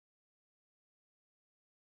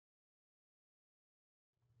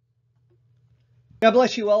God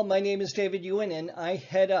bless you all. My name is David Ewen, and I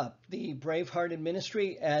head up the Bravehearted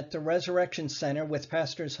ministry at the Resurrection Center with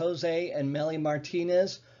Pastors Jose and Melly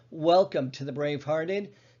Martinez. Welcome to the Bravehearted.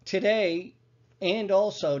 Today, and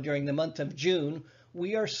also during the month of June,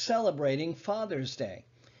 we are celebrating Father's Day.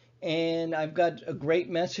 And I've got a great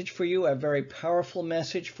message for you, a very powerful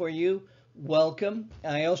message for you. Welcome.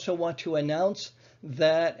 I also want to announce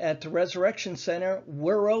that at the Resurrection Center,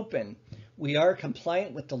 we're open. We are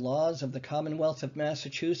compliant with the laws of the Commonwealth of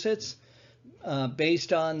Massachusetts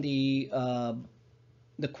based on the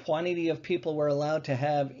quantity of people we're allowed to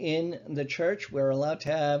have in the church. We're allowed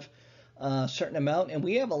to have a certain amount, and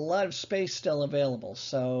we have a lot of space still available.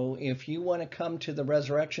 So if you want to come to the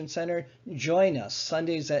Resurrection Center, join us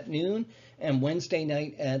Sundays at noon and Wednesday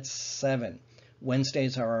night at 7.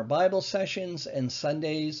 Wednesdays are our Bible sessions, and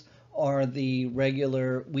Sundays are the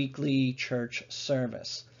regular weekly church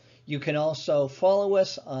service. You can also follow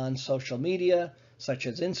us on social media, such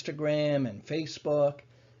as Instagram and Facebook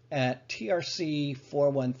at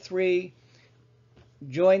TRC413.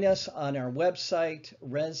 Join us on our website,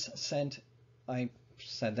 I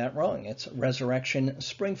said that wrong. It's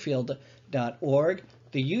resurrectionspringfield.org.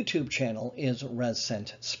 The YouTube channel is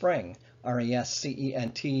Rescent Spring,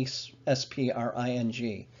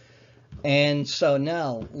 RESCENTSPRING. And so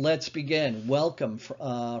now let's begin. Welcome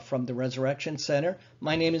from the Resurrection Center.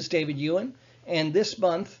 My name is David Ewen, and this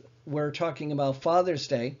month we're talking about Father's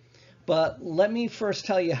Day. But let me first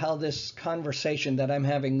tell you how this conversation that I'm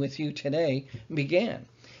having with you today began.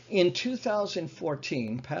 In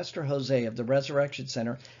 2014, Pastor Jose of the Resurrection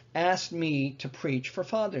Center asked me to preach for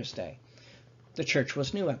Father's Day. The church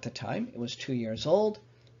was new at the time. It was 2 years old,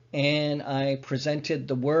 and I presented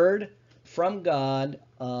the word from God,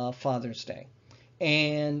 Father's Day.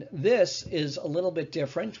 And this is a little bit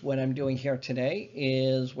different. What I'm doing here today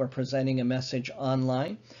is we're presenting a message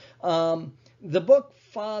online. The book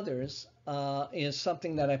Fathers is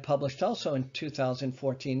something that I published also in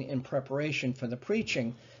 2014 in preparation for the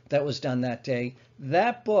preaching that was done that day.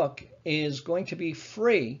 That book is going to be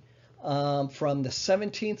free from the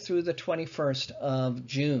 17th through the 21st of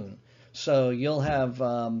June. So you'll have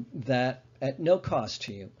that at no cost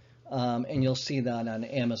to you. And you'll see that on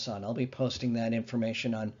Amazon. I'll be posting that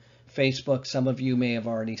information on Facebook. Some of you may have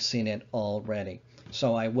already seen it already.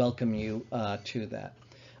 So I welcome you to that.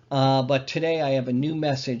 But today I have a new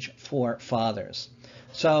message for fathers.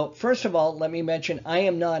 So first of all, let me mention I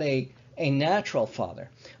am not a natural father,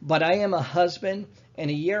 but I am a husband. And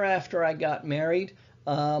a year after I got married,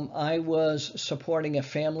 I was supporting a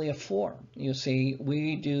family of 4. You see,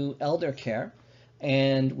 we do elder care,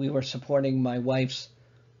 and we were supporting my wife's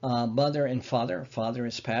mother and father. Father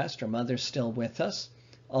is passed, her mother's still with us.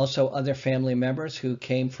 Also, other family members who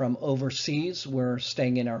came from overseas were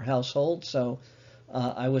staying in our household. So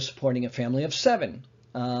I was supporting a family of 7.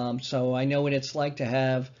 So I know what it's like to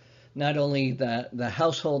have not only the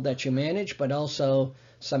household that you manage, but also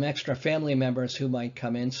some extra family members who might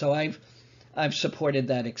come in. So I've supported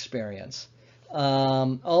that experience.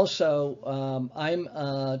 I'm a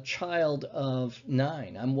child of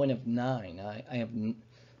 9. I'm one of 9. I have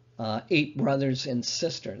 8 brothers and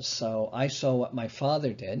sisters, so I saw what my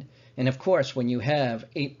father did. And of course, when you have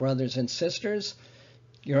 8 brothers and sisters,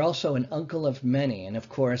 you're also an uncle of many. And of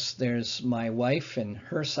course, there's my wife and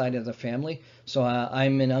her side of the family, so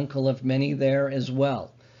I'm an uncle of many there as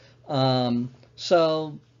well. I'm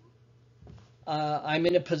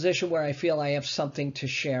in a position where I feel I have something to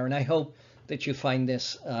share, and I hope that you find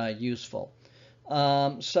this useful.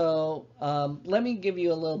 Let me give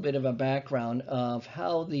you a little bit of a background of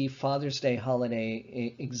how the Father's Day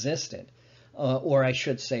holiday existed, or I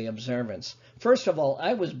should say observance. First of all,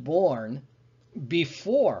 I was born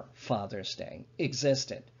before Father's Day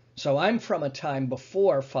existed. So I'm from a time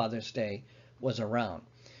before Father's Day was around.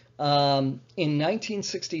 In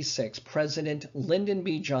 1966, President Lyndon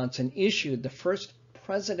B. Johnson issued the first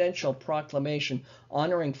presidential proclamation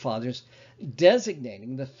honoring fathers,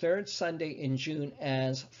 designating the 3rd Sunday in June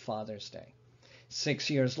as Father's Day. 6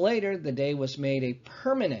 years later, the day was made a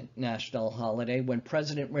permanent national holiday when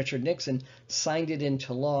President Richard Nixon signed it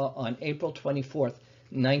into law on April 24th,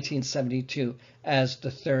 1972, as the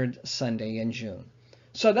 3rd Sunday in June.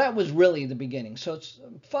 So that was really the beginning. So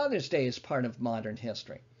Father's Day is part of modern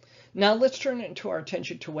history. Now let's turn into our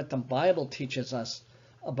attention to what the Bible teaches us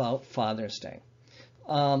about Father's Day.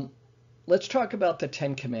 Let's talk about the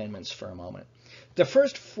 10 Commandments for a moment. The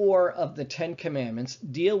first 4 of the 10 Commandments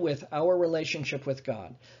deal with our relationship with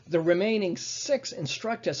God. The remaining 6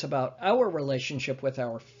 instruct us about our relationship with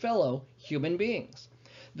our fellow human beings.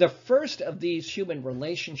 The first of these human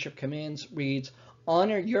relationship commands reads,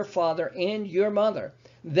 "Honor your father and your mother,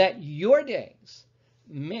 that your days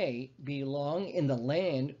may belong in the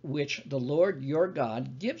land which the Lord your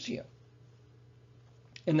God gives you.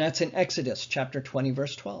 And that's in Exodus chapter 20,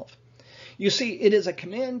 verse 12. You see, it is a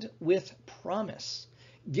command with promise.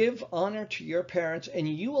 Give honor to your parents, and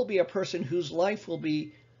you will be a person whose life will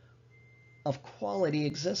be of quality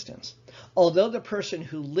existence. Although the person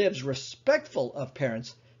who lives respectful of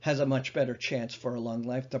parents has a much better chance for a long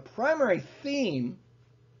life, the primary theme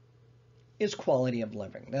is quality of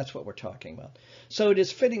living. That's what we're talking about. So it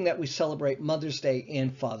is fitting that we celebrate Mother's Day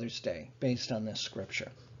and Father's Day based on this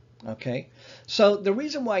scripture. Okay? So the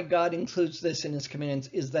reason why God includes this in his commands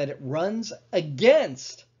is that it runs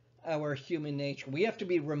against our human nature. We have to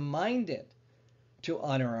be reminded to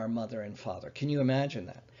honor our mother and father. Can you imagine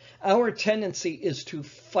that? Our tendency is to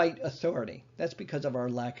fight authority. That's because of our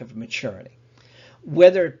lack of maturity.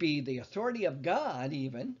 Whether it be the authority of God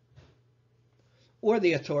even, or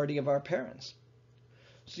the authority of our parents.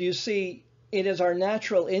 So you see, it is our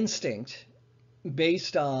natural instinct,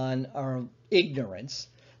 based on our ignorance,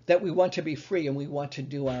 that we want to be free and we want to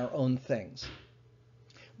do our own things.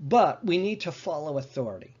 But we need to follow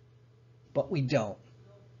authority. But we don't.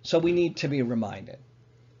 So we need to be reminded.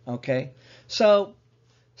 Okay? So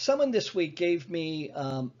someone this week gave me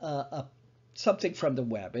something from the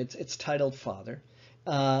web. It's titled Father.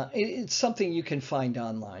 It's something you can find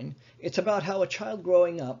online. It's about how a child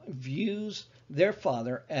growing up views their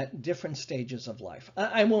father at different stages of life.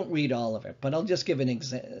 I won't read all of it, but I'll just give an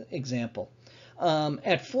example.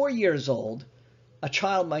 At 4 years old, a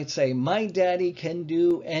child might say, "My daddy can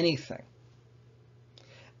do anything."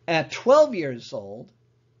 At 12 years old,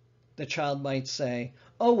 the child might say,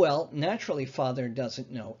 "Oh, well, naturally, father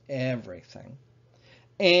doesn't know everything."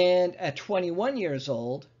 And at 21 years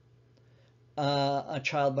old, a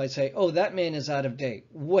child might say, "Oh, that man is out of date.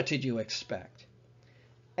 What did you expect?"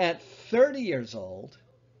 At 30 years old,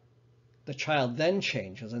 the child then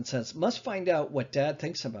changes and says, "Must find out what dad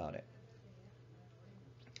thinks about it."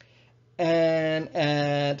 And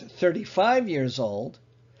at 35 years old,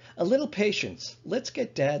 a little patience. Let's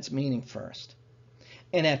get dad's meaning first.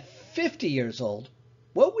 And at 50 years old,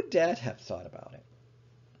 what would dad have thought about it?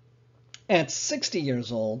 At 60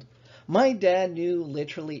 years old, my dad knew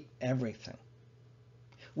literally everything,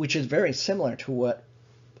 which is very similar to what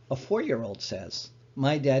a 4-year-old says.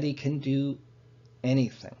 My daddy can do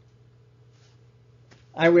anything.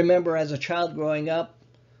 I remember as a child growing up,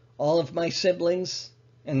 all of my siblings,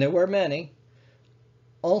 and there were many,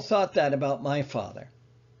 all thought that about my father.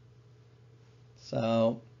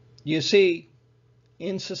 So, you see,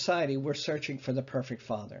 in society, we're searching for the perfect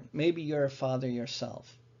father. Maybe you're a father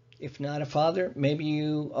yourself. If not a father, maybe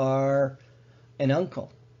you are an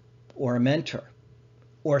uncle or a mentor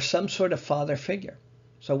or some sort of father figure.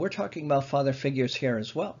 So we're talking about father figures here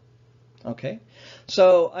as well. Okay?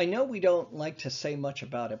 So I know we don't like to say much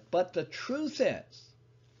about it, but the truth is,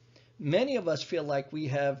 many of us feel like we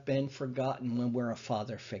have been forgotten when we're a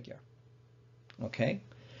father figure. Okay?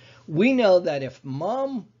 We know that if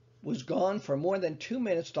mom was gone for more than 2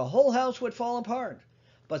 minutes, the whole house would fall apart.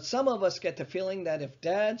 But some of us get the feeling that if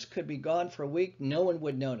dads could be gone for a week, no one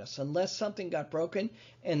would notice, unless something got broken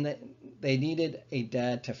and they needed a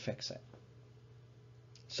dad to fix it.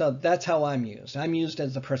 So that's how I'm used. I'm used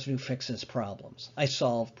as the person who fixes problems. I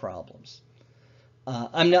solve problems.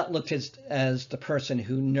 I'm not looked at as the person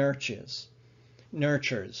who nurtures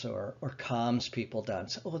or calms people down.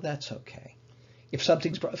 So, "Oh, that's okay. If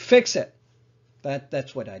something's broken, fix it."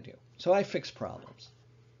 That's what I do. So I fix problems.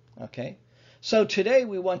 Okay? So today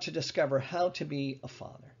we want to discover how to be a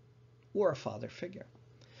father or a father figure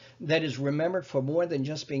that is remembered for more than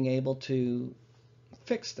just being able to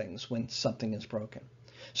fix things when something is broken.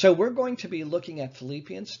 So we're going to be looking at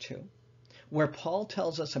Philippians 2, where Paul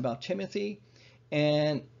tells us about Timothy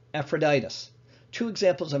and Epaphroditus, two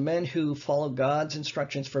examples of men who follow God's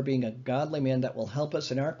instructions for being a godly man that will help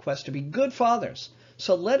us in our quest to be good fathers.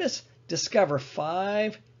 So let us discover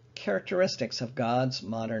 5 characteristics of God's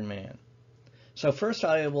modern man. So first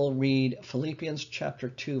I will read Philippians chapter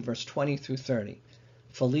 2, verse 20 through 30.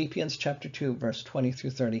 Philippians chapter 2, verse 20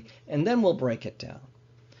 through 30, and then we'll break it down.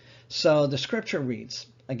 So the scripture reads,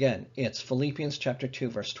 again, it's Philippians chapter 2,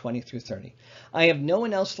 verse 20 through 30. "I have no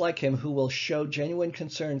one else like him who will show genuine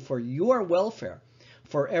concern for your welfare,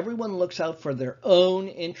 for everyone looks out for their own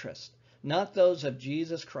interest, not those of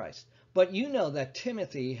Jesus Christ. But you know that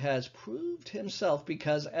Timothy has proved himself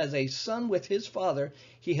because as a son with his father,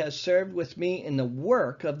 he has served with me in the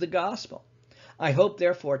work of the gospel. I hope,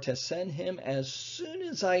 therefore, to send him as soon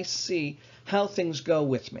as I see how things go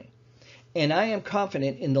with me. And I am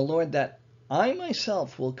confident in the Lord that I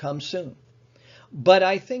myself will come soon. But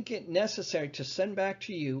I think it necessary to send back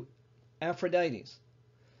to you Epaphroditus,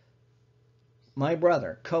 my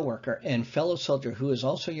brother, co-worker, and fellow soldier, who is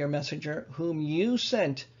also your messenger, whom you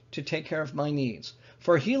sent to take care of my needs.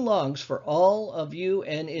 For he longs for all of you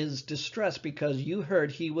and is distressed because you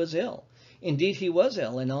heard he was ill. Indeed, he was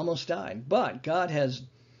ill and almost died, but God has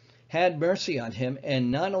had mercy on him,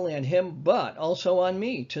 and not only on him, but also on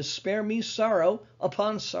me, to spare me sorrow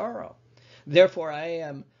upon sorrow. Therefore, I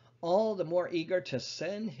am all the more eager to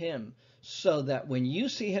send him, so that when you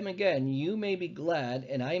see him again, you may be glad,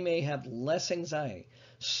 and I may have less anxiety.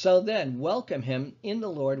 So then, welcome him in the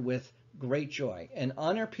Lord with great joy, and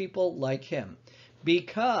honor people like him,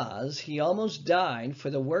 because he almost died for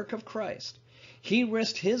the work of Christ. He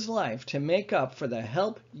risked his life to make up for the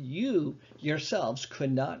help you yourselves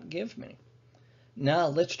could not give me. Now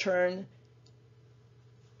let's turn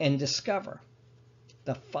and discover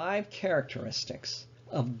the 5 characteristics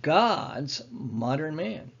of God's modern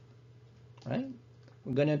man. Right?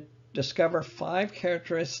 We're going to discover 5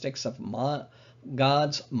 characteristics of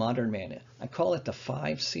God's modern man. I call it the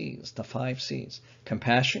 5 C's, the 5 C's.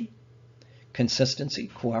 Compassion, consistency,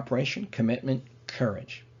 cooperation, commitment,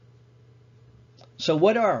 courage. So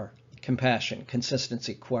what are compassion,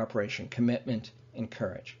 consistency, cooperation, commitment, and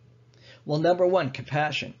courage? Well, number 1,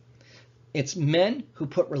 compassion. It's men who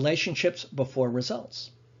put relationships before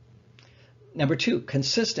results. Number 2,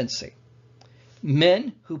 consistency.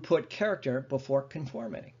 Men who put character before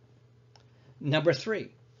conformity. Number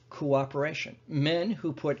 3, cooperation. Men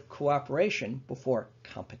who put cooperation before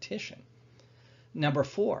competition. Number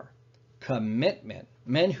 4, commitment.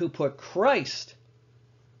 Men who put Christ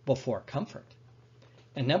before comfort.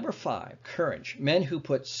 And number 5, courage. Men who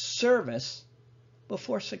put service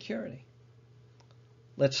before security.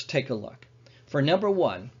 Let's take a look. For number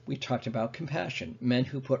 1, we talked about compassion. Men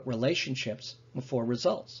who put relationships before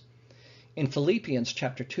results. In Philippians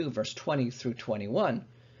chapter 2, verse 20 through 21,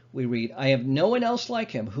 we read, I have no one else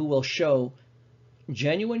like him who will show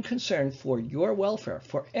genuine concern for your welfare,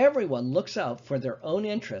 for everyone looks out for their own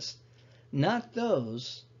interests, not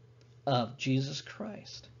those of Jesus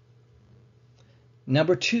Christ.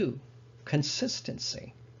 Number 2,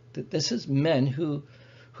 consistency. This is men who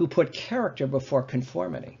put character before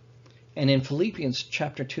conformity. And in Philippians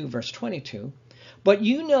chapter 2, verse 22, but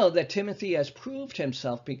you know that Timothy has proved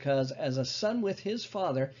himself, because as a son with his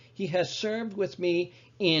father, he has served with me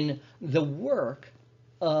in the work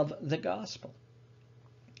of the gospel.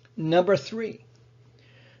 Number 3,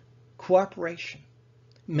 cooperation.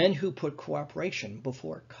 Men who put cooperation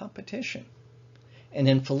before competition. And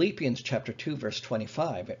in Philippians chapter 2, verse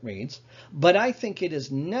 25, it reads, but I think it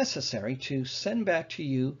is necessary to send back to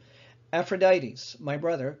you Aphrodite, my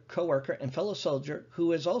brother, co-worker, and fellow soldier,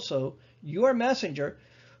 who is also your messenger,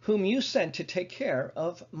 whom you sent to take care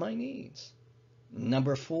of my needs.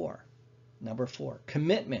 Number 4,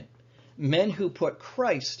 commitment. Men who put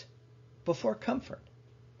Christ before comfort.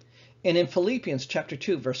 And in Philippians chapter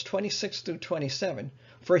 2, verse 26 through 27,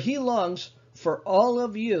 for he longs for all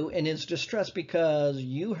of you and is distressed because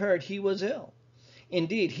you heard he was ill.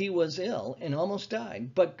 Indeed, he was ill and almost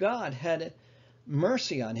died, but God had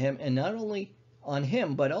mercy on him, and not only on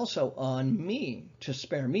him, but also on me, to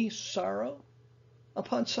spare me sorrow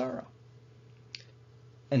upon sorrow.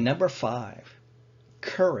 And number 5,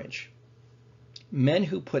 courage. Men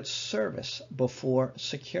who put service before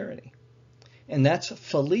security. And that's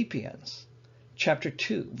Philippians chapter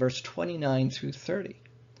 2, verse 29 through 30.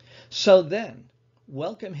 So then,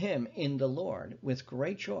 welcome him in the Lord with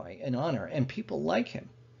great joy and honor, and people like him,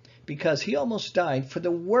 because he almost died for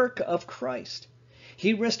the work of Christ.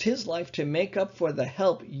 He risked his life to make up for the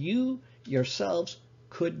help you yourselves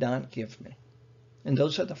could not give me. And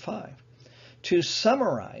those are the 5. To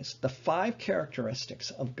summarize the 5 characteristics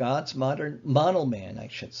of God's model man, I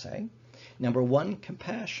should say. Number 1,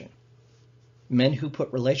 compassion. Men who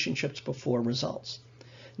put relationships before results.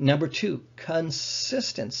 Number 2,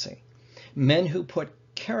 consistency. Men who put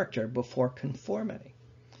character before conformity.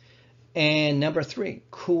 And number 3,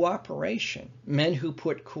 cooperation. Men who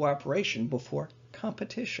put cooperation before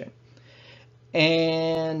competition.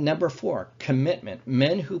 And number 4, commitment.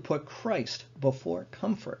 Men who put Christ before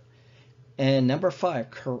comfort. And number 5,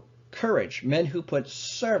 courage. Men who put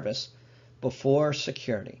service before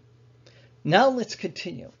security. Now let's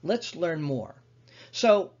continue. Let's learn more.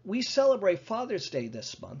 So we celebrate Father's Day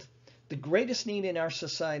this month. The greatest need in our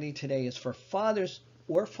society today is for fathers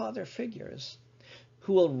or father figures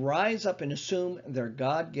who will rise up and assume their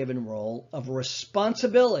God-given role of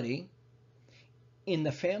responsibility in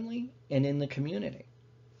the family and in the community.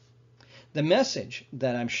 The message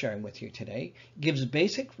that I'm sharing with you today gives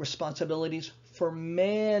basic responsibilities for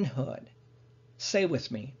manhood. Say with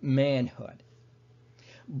me, manhood.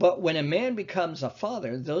 But when a man becomes a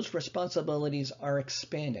father, those responsibilities are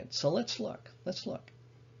expanded. So let's look.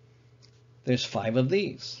 There's 5 of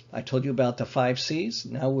these. I told you about the 5 C's.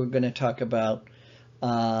 Now we're going to talk about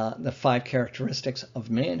the 5 characteristics of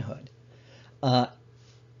manhood. A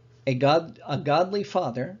godly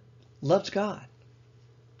father loves God.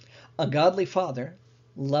 A godly father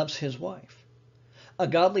loves his wife. A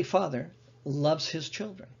godly father loves his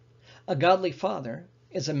children. A godly father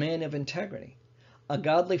is a man of integrity. A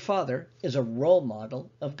godly father is a role model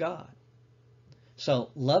of God. So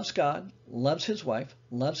loves God, loves his wife,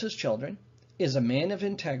 loves his children, is a man of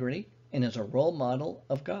integrity, and is a role model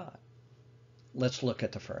of God. Let's look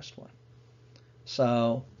at the first one.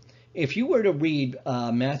 So if you were to read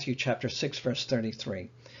Matthew chapter 6, verse 33,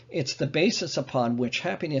 it's the basis upon which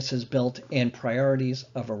happiness is built and priorities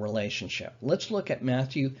of a relationship. Let's look at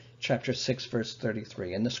Matthew chapter 6, verse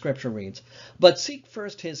 33. And the scripture reads, "But seek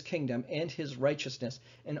first his kingdom and his righteousness,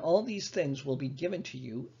 and all these things will be given to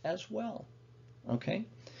you as well." Okay?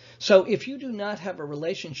 So if you do not have a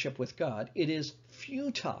relationship with God, it is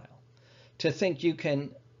futile to think you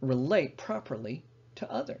can relate properly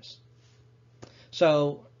to others.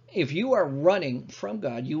 So if you are running from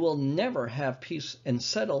God, you will never have peace and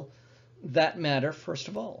settle that matter first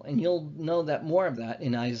of all. And you'll know that more of that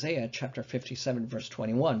in Isaiah chapter 57, verse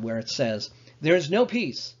 21, where it says, "There is no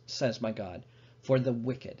peace, says my God, for the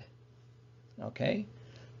wicked." Okay?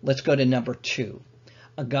 Let's go to number 2.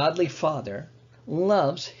 A godly father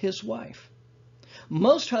loves his wife.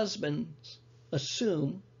 Most husbands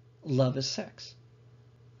assume love is sex.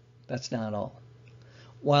 That's not all.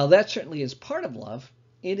 While that certainly is part of love,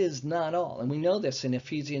 it is not all. And we know this in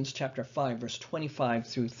Ephesians chapter 5, verse 25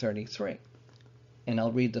 through 33. And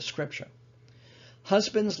I'll read the scripture.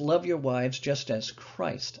 "Husbands, love your wives just as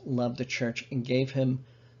Christ loved the church and gave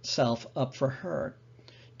himself up for her,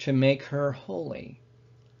 to make her holy,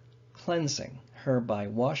 cleansing her by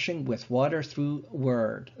washing with water through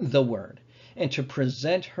the word, and to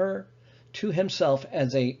present her to himself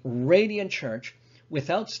as a radiant church,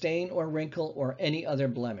 without stain or wrinkle or any other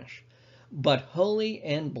blemish, but holy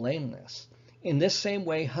and blameless. In this same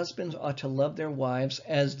way, husbands ought to love their wives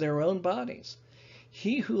as their own bodies.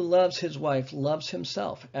 He who loves his wife loves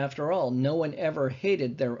himself. After all, no one ever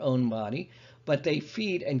hated their own body, but they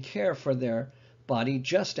feed and care for their body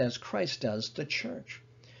just as Christ does the church.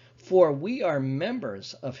 For we are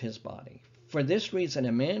members of his body. For this reason,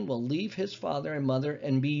 a man will leave his father and mother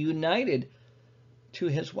and be united to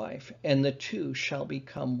his wife, and the two shall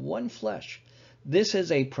become one flesh. This is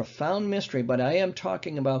a profound mystery, but I am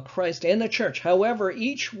talking about Christ and the church. However,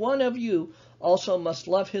 each one of you also must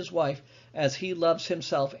love his wife as he loves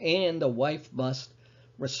himself, and the wife must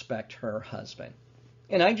respect her husband."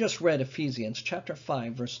 And I just read Ephesians chapter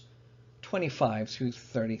 5, verse 25 through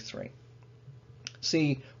 33.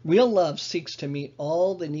 See, real love seeks to meet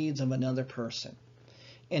all the needs of another person.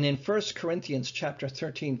 And in 1 Corinthians chapter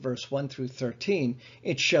 13, verse 1 through 13,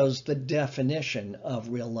 it shows the definition of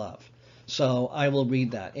real love. So I will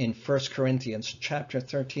read that in 1 Corinthians chapter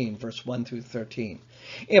 13, verse 1 through 13.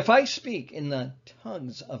 "If I speak in the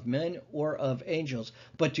tongues of men or of angels,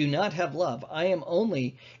 but do not have love, I am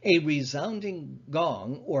only a resounding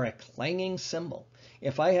gong or a clanging cymbal.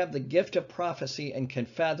 If I have the gift of prophecy and can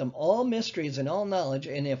fathom all mysteries and all knowledge,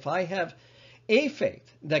 and if I have a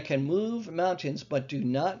faith that can move mountains but do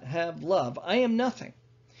not have love, I am nothing.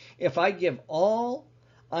 If I give all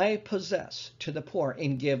I possess to the poor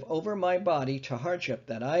and give over my body to hardship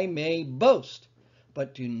that I may boast,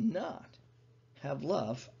 but do not have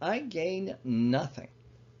love, I gain nothing.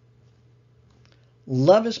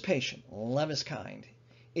 Love is patient. Love is kind.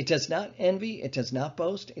 It does not envy. It does not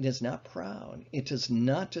boast. It is not proud. It does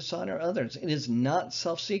not dishonor others. It is not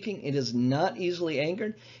self-seeking. It is not easily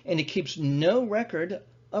angered, and it keeps no record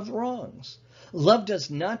of wrongs. Love does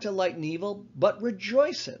not delight in evil, but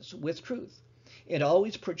rejoices with truth. It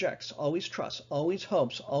always projects, always trusts, always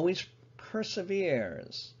hopes, always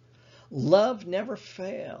perseveres. Love never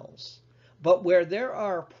fails. But where there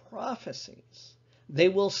are prophecies, they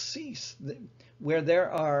will cease. Where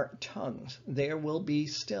there are tongues, there will be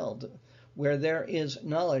stilled. Where there is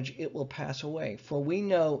knowledge, it will pass away. For we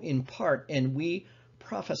know in part, and we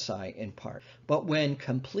prophesy in part. But when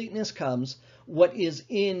completeness comes, what is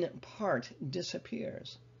in part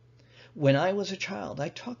disappears. When I was a child, I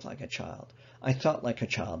talked like a child. I thought like a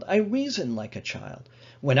child. I reasoned like a child.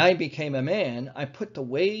 When I became a man, I put the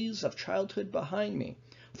ways of childhood behind me.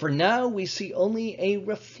 For now we see only a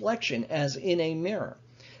reflection as in a mirror.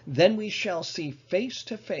 Then we shall see face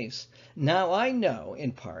to face. Now I know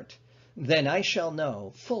in part. Then I shall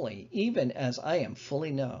know fully, even as I am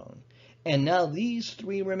fully known. And now these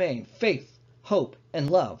three remain: faith, hope, and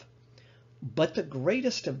love. But the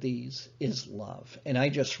greatest of these is love. And I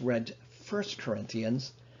just read 1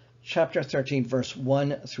 Corinthians chapter 13, verse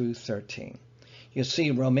 1 through 13. You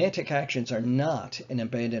see, romantic actions are not an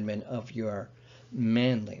abandonment of your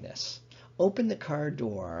manliness. Open the car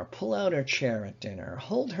door, pull out her chair at dinner,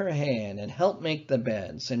 hold her hand and help make the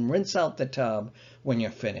beds, and rinse out the tub when you're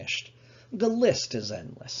finished. The list is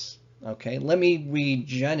endless. Okay, let me read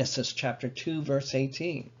Genesis chapter 2, verse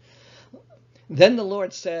 18. Then the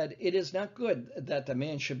Lord said, "It is not good that the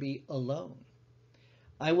man should be alone.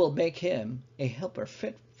 I will make him a helper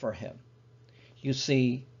fit for him." You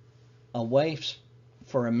see, a wife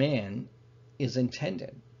for a man is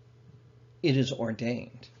intended. It is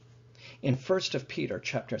ordained. In 1 Peter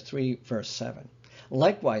chapter 3, verse 7,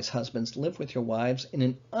 "Likewise, husbands, live with your wives in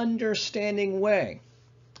an understanding way,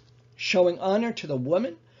 showing honor to the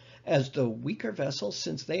woman as the weaker vessel,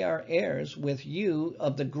 since they are heirs with you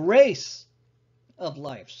of the grace of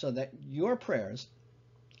life, so that your prayers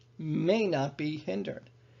may not be hindered."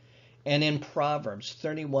 And in Proverbs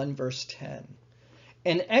 31, verse 10,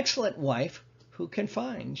 "An excellent wife who can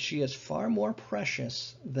find? She is far more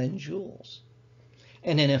precious than jewels."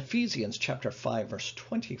 And in Ephesians chapter 5, verse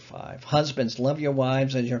 25, "Husbands, love your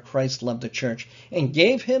wives as your Christ loved the church and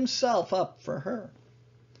gave himself up for her."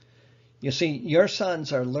 You see, your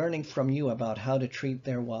sons are learning from you about how to treat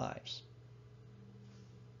their wives.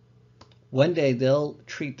 One day they'll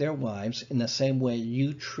treat their wives in the same way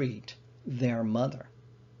you treat their mother.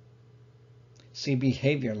 See,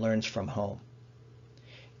 behavior learns from home.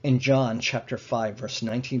 In John chapter 5, verse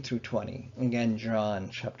 19 through 20, again, John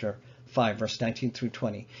chapter 5, verse 19 through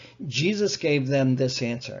 20, Jesus gave them this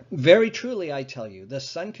answer: "Very truly, I tell you, the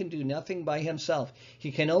Son can do nothing by himself.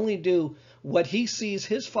 He can only do what he sees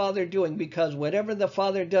his Father doing, because whatever the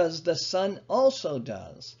Father does, the Son also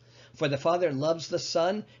does. For the Father loves the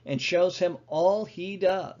Son and shows him all he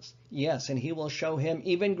does. Yes, and he will show him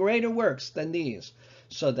even greater works than these,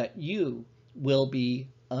 so that you will be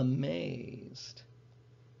amazed."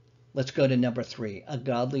 Let's go to number 3. A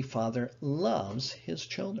godly father loves his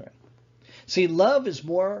children. See, love is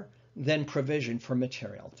more than provision for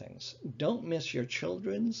material things. Don't miss your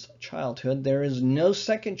children's childhood. There is no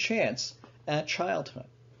second chance at childhood.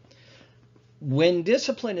 When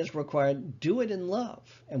discipline is required, do it in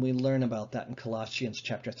love. And we learn about that in Colossians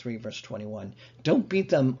chapter 3, verse 21. Don't beat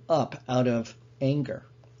them up out of anger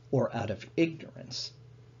or out of ignorance.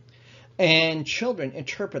 And children,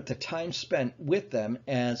 interpret the time spent with them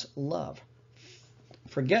as love.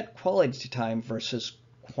 Forget quality time versus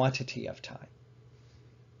quantity of time.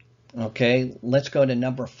 Okay, let's go to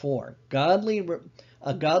number 4.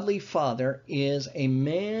 A godly father is a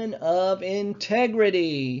man of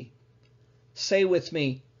integrity. Say with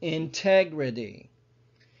me, integrity.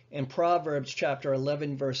 In Proverbs chapter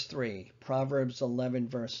 11, verse 3. Proverbs 11,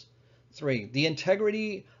 verse 3. "The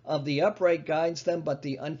integrity of the upright guides them, but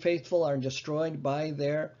the unfaithful are destroyed by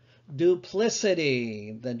their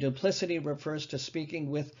duplicity." The duplicity refers to speaking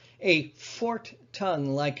with a forked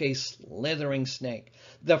tongue like a slithering snake.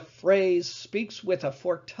 The phrase "speaks with a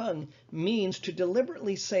forked tongue" means to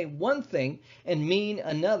deliberately say one thing and mean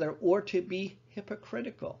another, or to be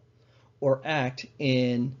hypocritical, or act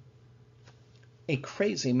in a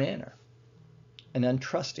crazy manner, an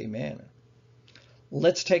untrusty manner.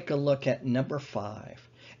 Let's take a look at number 5.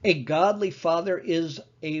 A godly father is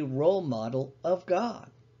a role model of God.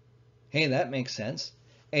 Hey, that makes sense.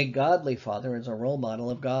 A godly father is a role model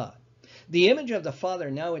of God. The image of the father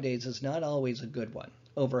nowadays is not always a good one.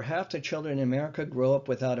 Over half the children in America grow up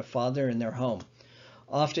without a father in their home,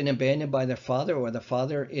 often abandoned by their father, or the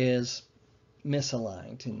father is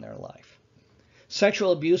misaligned in their life.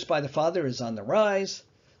 Sexual abuse by the father is on the rise.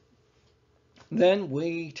 Then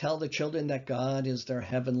we tell the children that God is their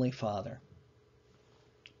heavenly Father.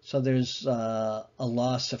 So there's a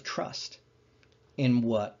loss of trust in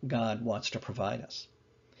what God wants to provide us.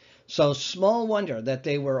 So small wonder that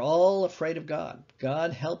they were all afraid of God.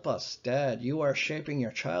 God help us. Dad, you are shaping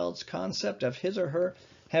your child's concept of his or her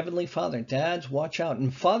heavenly Father. Dads, watch out.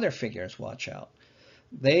 And father figures, watch out.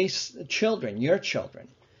 Your children,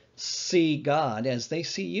 see God as they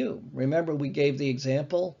see you. Remember, we gave the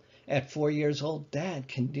example at 4 years old, Dad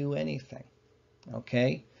can do anything.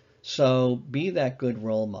 Okay? So be that good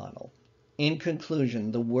role model. In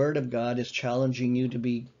conclusion, the Word of God is challenging you to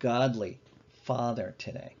be godly father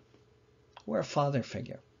today. We're a father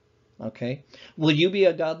figure. Okay? Will you be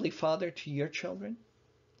a godly father to your children?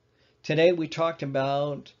 Today we talked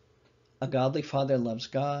about a godly father loves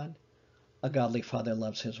God, a godly father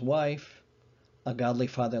loves his wife, a godly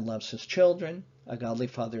father loves his children, A godly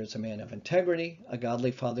father is a man of integrity. A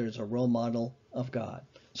godly father is a role model of God.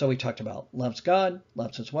 So we talked about loves God,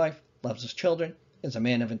 loves his wife, loves his children, is a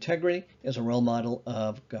man of integrity, is a role model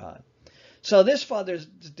of God. So this Father's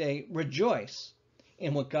Day, rejoice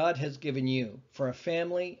in what God has given you for a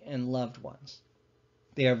family and loved ones.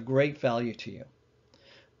 They are of great value to you.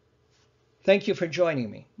 Thank you for joining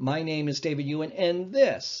me. My name is David Ewen, and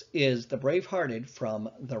this is the Bravehearted from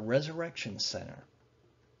the Resurrection Center.